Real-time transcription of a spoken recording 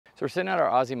So we're sitting at our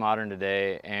Aussie Modern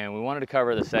today, and we wanted to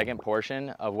cover the second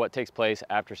portion of what takes place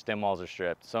after stem walls are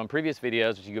stripped. So in previous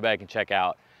videos, which you go back and check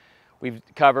out, we've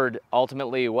covered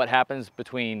ultimately what happens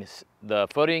between the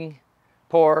footing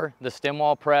pour, the stem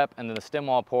wall prep, and then the stem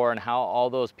wall pour, and how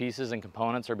all those pieces and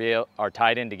components are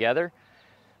tied in together.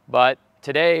 But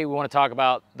today we want to talk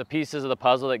about the pieces of the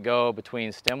puzzle that go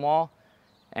between stem wall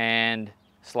and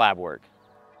slab work.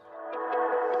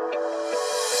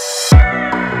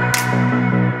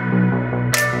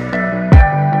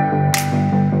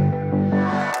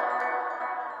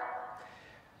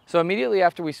 So immediately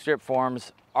after we strip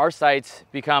forms, our sites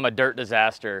become a dirt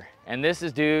disaster. And this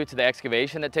is due to the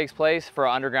excavation that takes place for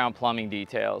our underground plumbing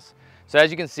details. So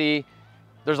as you can see,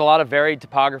 there's a lot of varied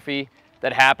topography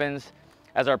that happens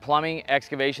as our plumbing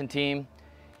excavation team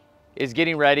is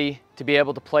getting ready to be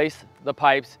able to place the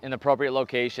pipes in the appropriate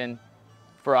location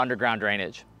for underground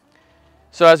drainage.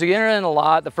 So as we enter in a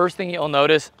lot, the first thing you'll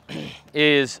notice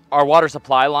is our water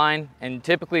supply line. And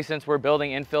typically, since we're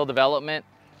building infill development,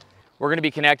 we're going to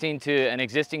be connecting to an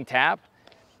existing tap.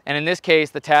 And in this case,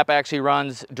 the tap actually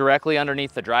runs directly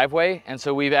underneath the driveway. And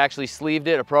so we've actually sleeved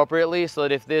it appropriately so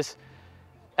that if this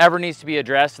ever needs to be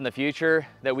addressed in the future,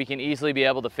 that we can easily be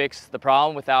able to fix the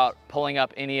problem without pulling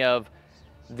up any of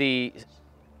the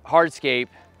hardscape.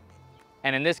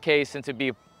 And in this case, since it'd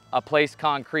be a placed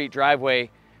concrete driveway,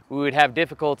 we would have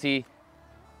difficulty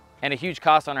and a huge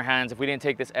cost on our hands if we didn't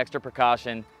take this extra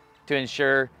precaution to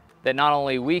ensure that not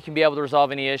only we can be able to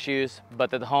resolve any issues, but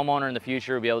that the homeowner in the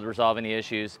future will be able to resolve any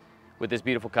issues with this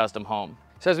beautiful custom home.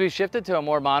 So as we've shifted to a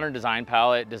more modern design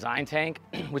palette, Design Tank,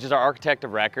 which is our architect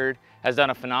of record, has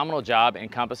done a phenomenal job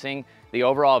encompassing the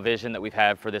overall vision that we've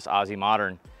had for this Aussie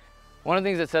Modern. One of the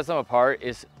things that sets them apart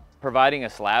is providing a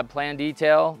slab plan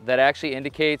detail that actually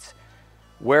indicates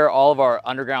where all of our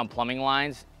underground plumbing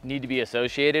lines need to be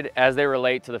associated as they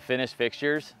relate to the finished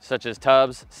fixtures, such as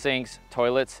tubs, sinks,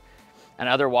 toilets, and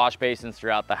other wash basins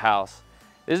throughout the house.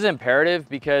 This is imperative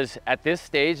because at this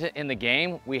stage in the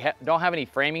game, we don't have any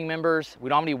framing members, we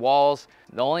don't have any walls.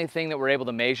 The only thing that we're able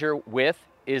to measure with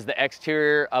is the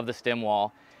exterior of the stem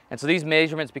wall. And so these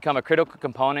measurements become a critical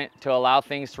component to allow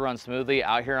things to run smoothly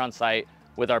out here on site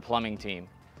with our plumbing team.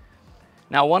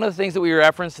 Now, one of the things that we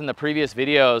referenced in the previous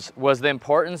videos was the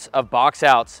importance of box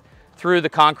outs through the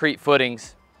concrete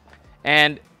footings.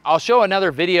 And I'll show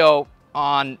another video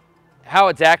on how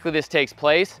exactly this takes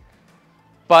place.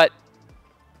 But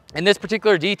in this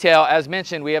particular detail, as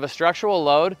mentioned, we have a structural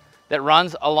load that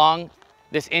runs along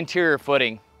this interior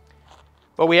footing.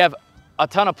 But we have a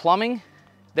ton of plumbing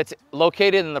that's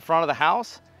located in the front of the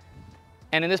house.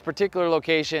 And in this particular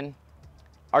location,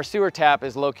 our sewer tap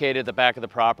is located at the back of the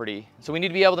property. So we need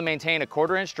to be able to maintain a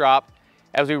 1/4 inch drop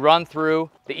as we run through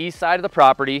the east side of the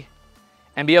property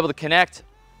and be able to connect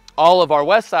all of our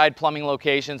west side plumbing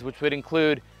locations, which would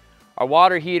include our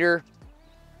water heater,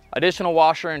 additional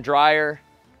washer and dryer,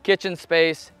 kitchen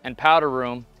space, and powder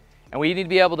room. And we need to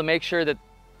be able to make sure that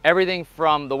everything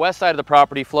from the west side of the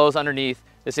property flows underneath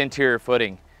this interior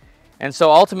footing. And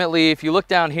so ultimately, if you look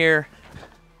down here,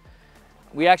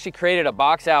 we actually created a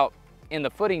box out in the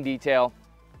footing detail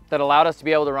that allowed us to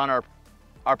be able to run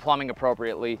our plumbing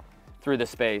appropriately through the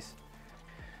space.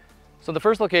 So the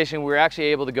first location, we were actually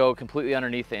able to go completely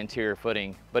underneath the interior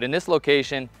footing. But in this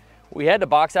location, we had to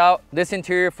box out this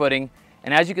interior footing,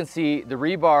 and as you can see, the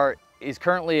rebar is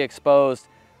currently exposed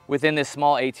within this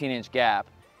small 18-inch gap.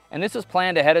 And this was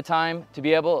planned ahead of time to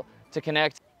be able to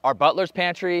connect our butler's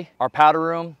pantry, our powder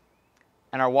room,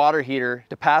 and our water heater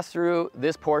to pass through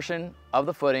this portion of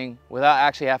the footing without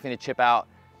actually having to chip out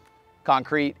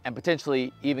concrete and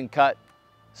potentially even cut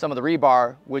some of the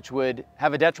rebar, which would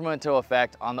have a detrimental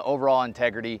effect on the overall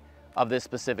integrity of this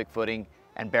specific footing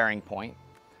and bearing point.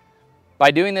 By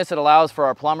doing this, it allows for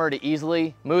our plumber to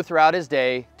easily move throughout his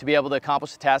day to be able to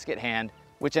accomplish the task at hand,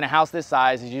 which in a house this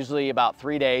size is usually about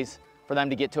 3 days for them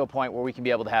to get to a point where we can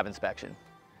be able to have inspection.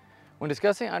 When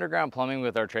discussing underground plumbing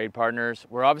with our trade partners,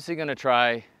 we're obviously going to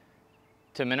try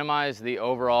to minimize the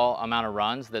overall amount of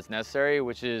runs that's necessary,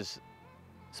 which is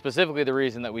specifically the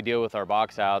reason that we deal with our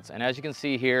box outs. And as you can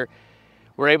see here,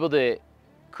 we're able to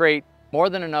create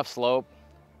more than enough slope.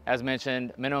 As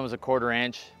mentioned, minimum is a 1/4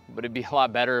 inch, but it'd be a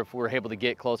lot better if we were able to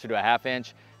get closer to a 1/2 inch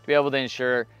to be able to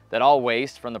ensure that all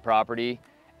waste from the property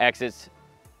exits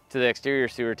to the exterior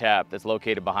sewer tap that's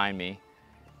located behind me.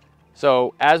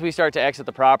 So as we start to exit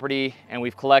the property and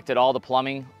we've collected all the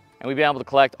plumbing and we've been able to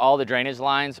collect all the drainage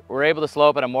lines, we're able to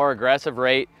slope at a more aggressive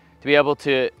rate to be able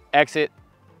to exit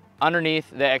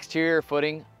underneath the exterior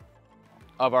footing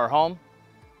of our home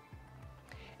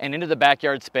and into the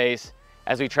backyard space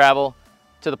as we travel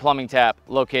to the plumbing tap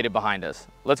located behind us.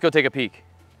 Let's go take a peek.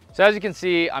 So as you can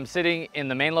see, I'm sitting in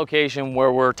the main location where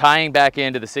we're tying back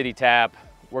into the city tap.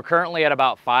 We're currently at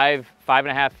about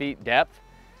 5.5 feet depth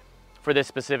for this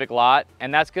specific lot,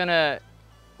 and that's gonna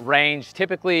range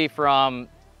typically from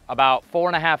about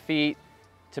 4.5 feet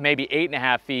to maybe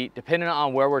 8.5 feet, depending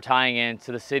on where we're tying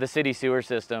into the city sewer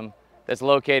system that's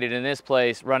located in this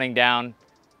place, running down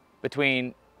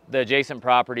between the adjacent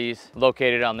properties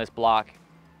located on this block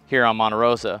here on Monte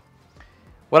Rosa.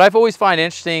 What I've always find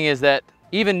interesting is that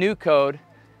even new code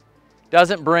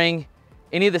doesn't bring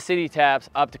any of the city taps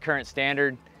up to current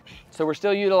standard. So we're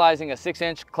still utilizing a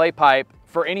 6-inch clay pipe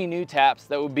for any new taps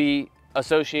that would be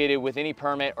associated with any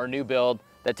permit or new build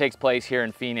that takes place here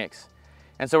in Phoenix.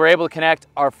 And so we're able to connect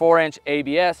our 4-inch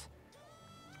ABS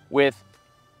with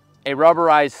a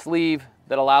rubberized sleeve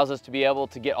that allows us to be able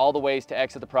to get all the ways to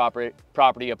exit the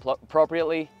property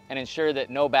appropriately and ensure that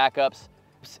no backups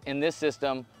in this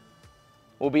system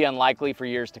will be unlikely for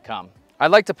years to come. I'd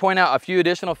like to point out a few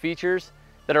additional features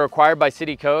that are required by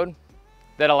city code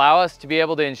that allow us to be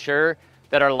able to ensure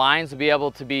that our lines will be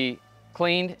able to be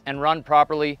cleaned and run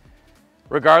properly,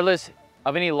 regardless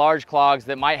of any large clogs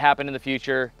that might happen in the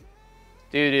future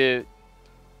due to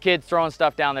kids throwing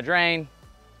stuff down the drain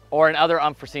or in other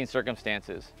unforeseen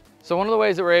circumstances. So one of the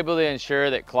ways that we're able to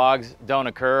ensure that clogs don't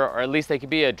occur, or at least they can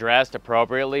be addressed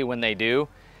appropriately when they do,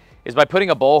 is by putting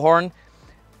a bullhorn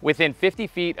within 50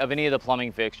 feet of any of the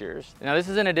plumbing fixtures. Now this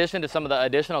is in addition to some of the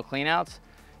additional cleanouts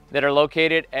that are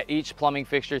located at each plumbing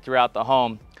fixture throughout the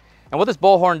home. And what this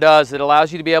bullhorn does, it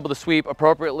allows you to be able to sweep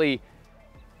appropriately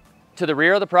to the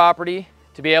rear of the property,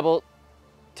 to be able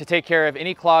to take care of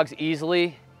any clogs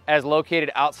easily as located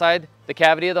outside the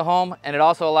cavity of the home. And it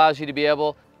also allows you to be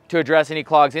able to address any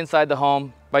clogs inside the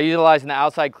home by utilizing the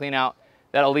outside cleanout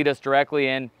that'll lead us directly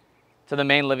in to the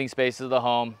main living spaces of the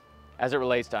home as it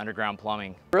relates to underground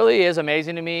plumbing. It really is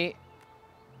amazing to me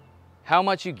how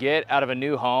much you get out of a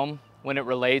new home when it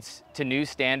relates to new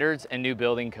standards and new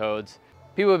building codes.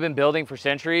 People have been building for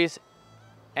centuries,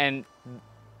 and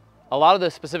a lot of the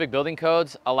specific building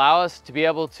codes allow us to be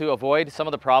able to avoid some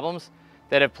of the problems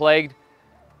that have plagued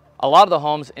a lot of the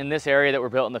homes in this area that were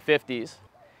built in the 50s.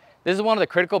 This is one of the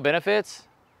critical benefits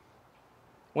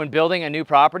when building a new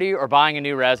property or buying a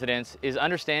new residence, is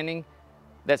understanding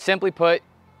that, simply put,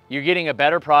 you're getting a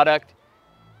better product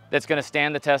that's going to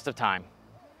stand the test of time.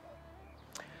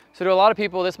 So to a lot of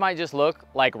people, this might just look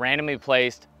like randomly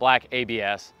placed black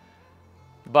ABS,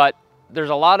 but there's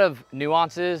a lot of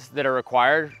nuances that are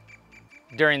required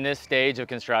during this stage of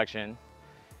construction.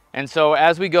 And so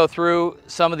as we go through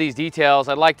some of these details,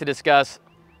 I'd like to discuss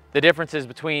the differences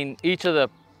between each of the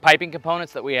piping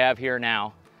components that we have here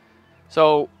now.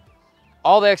 So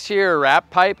all the exterior wrap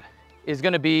pipe is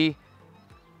going to be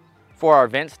for our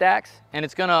vent stacks, and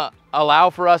it's going to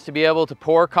allow for us to be able to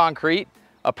pour concrete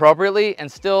appropriately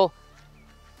and still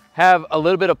have a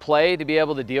little bit of play to be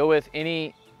able to deal with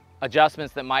any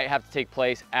adjustments that might have to take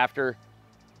place after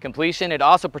completion. It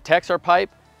also protects our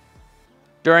pipe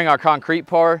during our concrete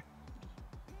pour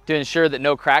to ensure that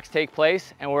no cracks take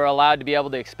place, and we're allowed to be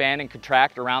able to expand and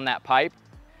contract around that pipe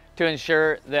to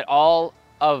ensure that all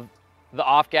of the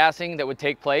off-gassing that would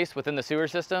take place within the sewer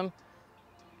system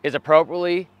is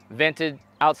appropriately vented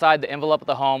outside the envelope of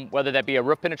the home, whether that be a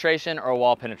roof penetration or a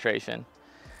wall penetration.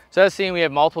 So as seen, we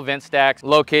have multiple vent stacks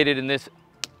located in this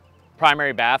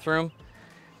primary bathroom.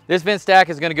 This vent stack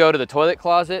is going to go to the toilet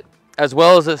closet, as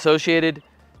well as associated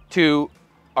to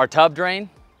our tub drain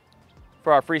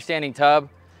for our freestanding tub.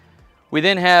 We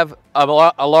then have a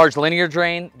large linear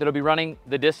drain that'll be running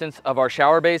the distance of our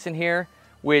shower basin here,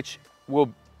 which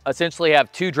will essentially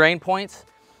have 2 drain points,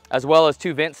 as well as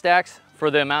 2 vent stacks for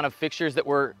the amount of fixtures that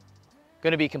we're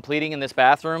going to be completing in this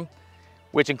bathroom,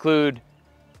 which include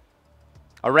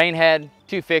a rain head,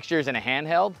 2 fixtures, and a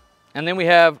handheld. And then we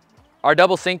have our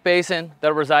double sink basin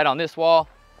that'll reside on this wall,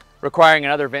 requiring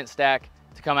another vent stack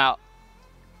to come out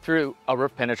through a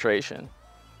roof penetration.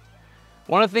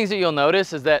 One of the things that you'll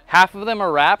notice is that half of them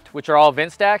are wrapped, which are all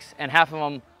vent stacks, and half of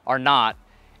them are not.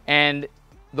 And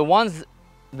the ones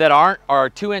that aren't are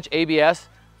 2-inch ABS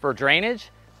for drainage.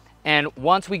 And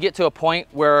once we get to a point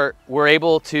where we're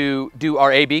able to do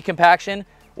our AB compaction,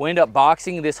 we'll end up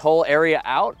boxing this whole area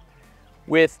out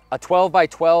with a 12 by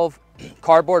 12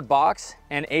 cardboard box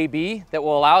and AB that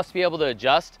will allow us to be able to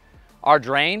adjust our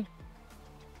drain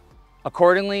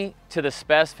accordingly to the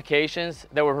specifications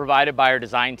that were provided by our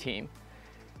design team.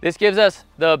 This gives us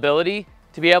the ability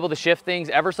to be able to shift things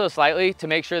ever so slightly to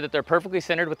make sure that they're perfectly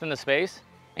centered within the space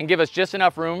and give us just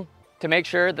enough room to make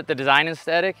sure that the design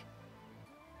aesthetic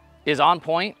is on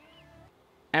point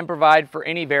and provide for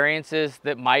any variances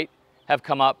that might have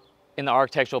come up in the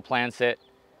architectural plan set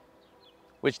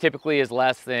which typically is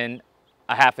less than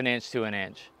a half an inch to an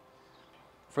inch.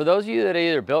 For those of you that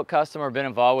either built custom or been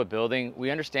involved with building,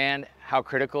 we understand how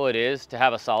critical it is to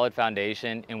have a solid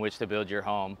foundation in which to build your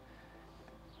home.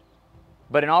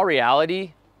 But in all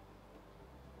reality,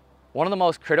 one of the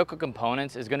most critical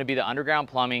components is going to be the underground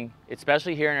plumbing,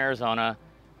 especially here in Arizona,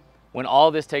 when all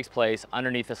of this takes place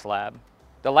underneath the slab.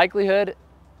 The likelihood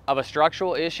of a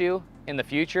structural issue in the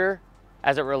future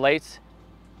as it relates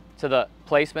to the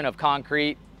placement of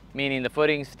concrete, meaning the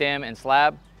footing, stem, and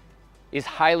slab, is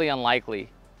highly unlikely.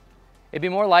 It'd be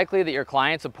more likely that your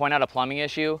clients would point out a plumbing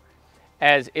issue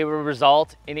as it would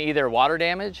result in either water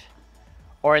damage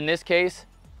or, in this case,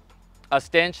 a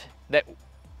stench that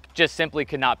just simply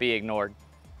could not be ignored.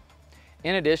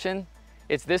 In addition,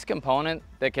 it's this component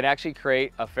that could actually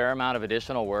create a fair amount of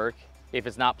additional work if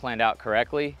it's not planned out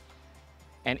correctly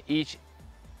and each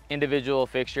individual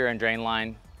fixture and drain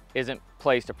line isn't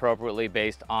placed appropriately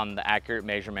based on the accurate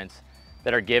measurements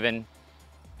that are given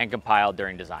and compiled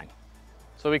during design.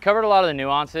 So we covered a lot of the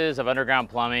nuances of underground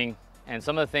plumbing and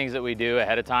some of the things that we do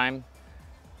ahead of time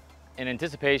in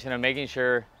anticipation of making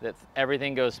sure that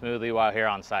everything goes smoothly while here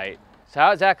on site. So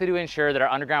how exactly do we ensure that our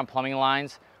underground plumbing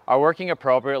lines are working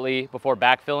appropriately before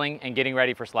backfilling and getting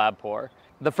ready for slab pour?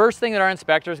 The first thing that our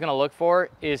inspector is going to look for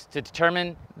is to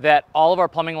determine that all of our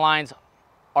plumbing lines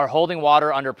are holding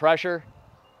water under pressure,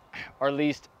 or at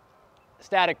least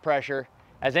static pressure,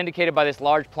 as indicated by this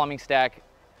large plumbing stack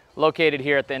located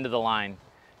here at the end of the line.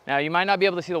 Now, you might not be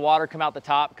able to see the water come out the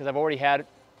top because I've already had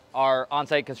our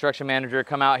on-site construction manager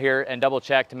come out here and double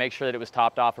check to make sure that it was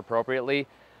topped off appropriately.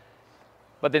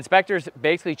 But the inspector's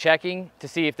basically checking to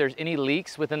see if there's any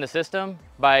leaks within the system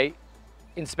by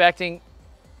inspecting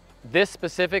this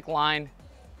specific line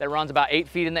that runs about 8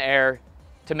 feet in the air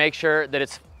to make sure that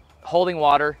it's holding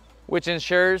water, which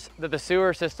ensures that the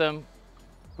sewer system,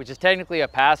 which is technically a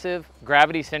passive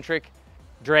gravity-centric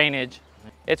drainage,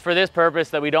 it's for this purpose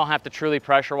that we don't have to truly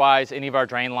pressurize any of our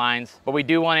drain lines, but we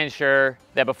do want to ensure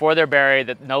that before they're buried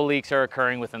that no leaks are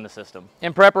occurring within the system.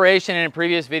 In preparation and in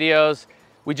previous videos,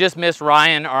 we just missed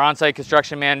Ryan, our on-site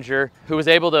construction manager, who was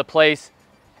able to place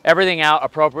everything out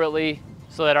appropriately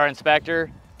so that our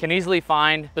inspector can easily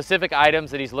find specific items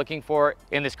that he's looking for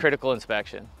in this critical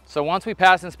inspection. So once we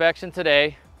pass inspection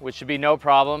today, which should be no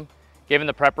problem, given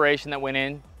the preparation that went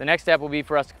in, the next step will be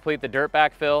for us to complete the dirt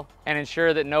backfill and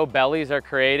ensure that no bellies are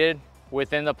created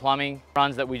within the plumbing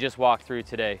runs that we just walked through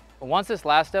today. Once this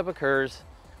last step occurs,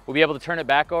 we'll be able to turn it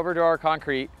back over to our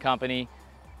concrete company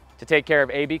to take care of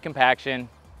A/B compaction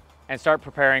and start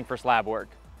preparing for slab work.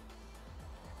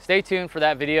 Stay tuned for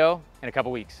that video in a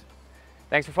couple weeks.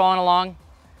 Thanks for following along.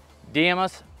 DM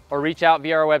us or reach out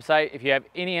via our website if you have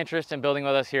any interest in building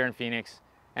with us here in Phoenix,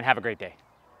 and have a great day.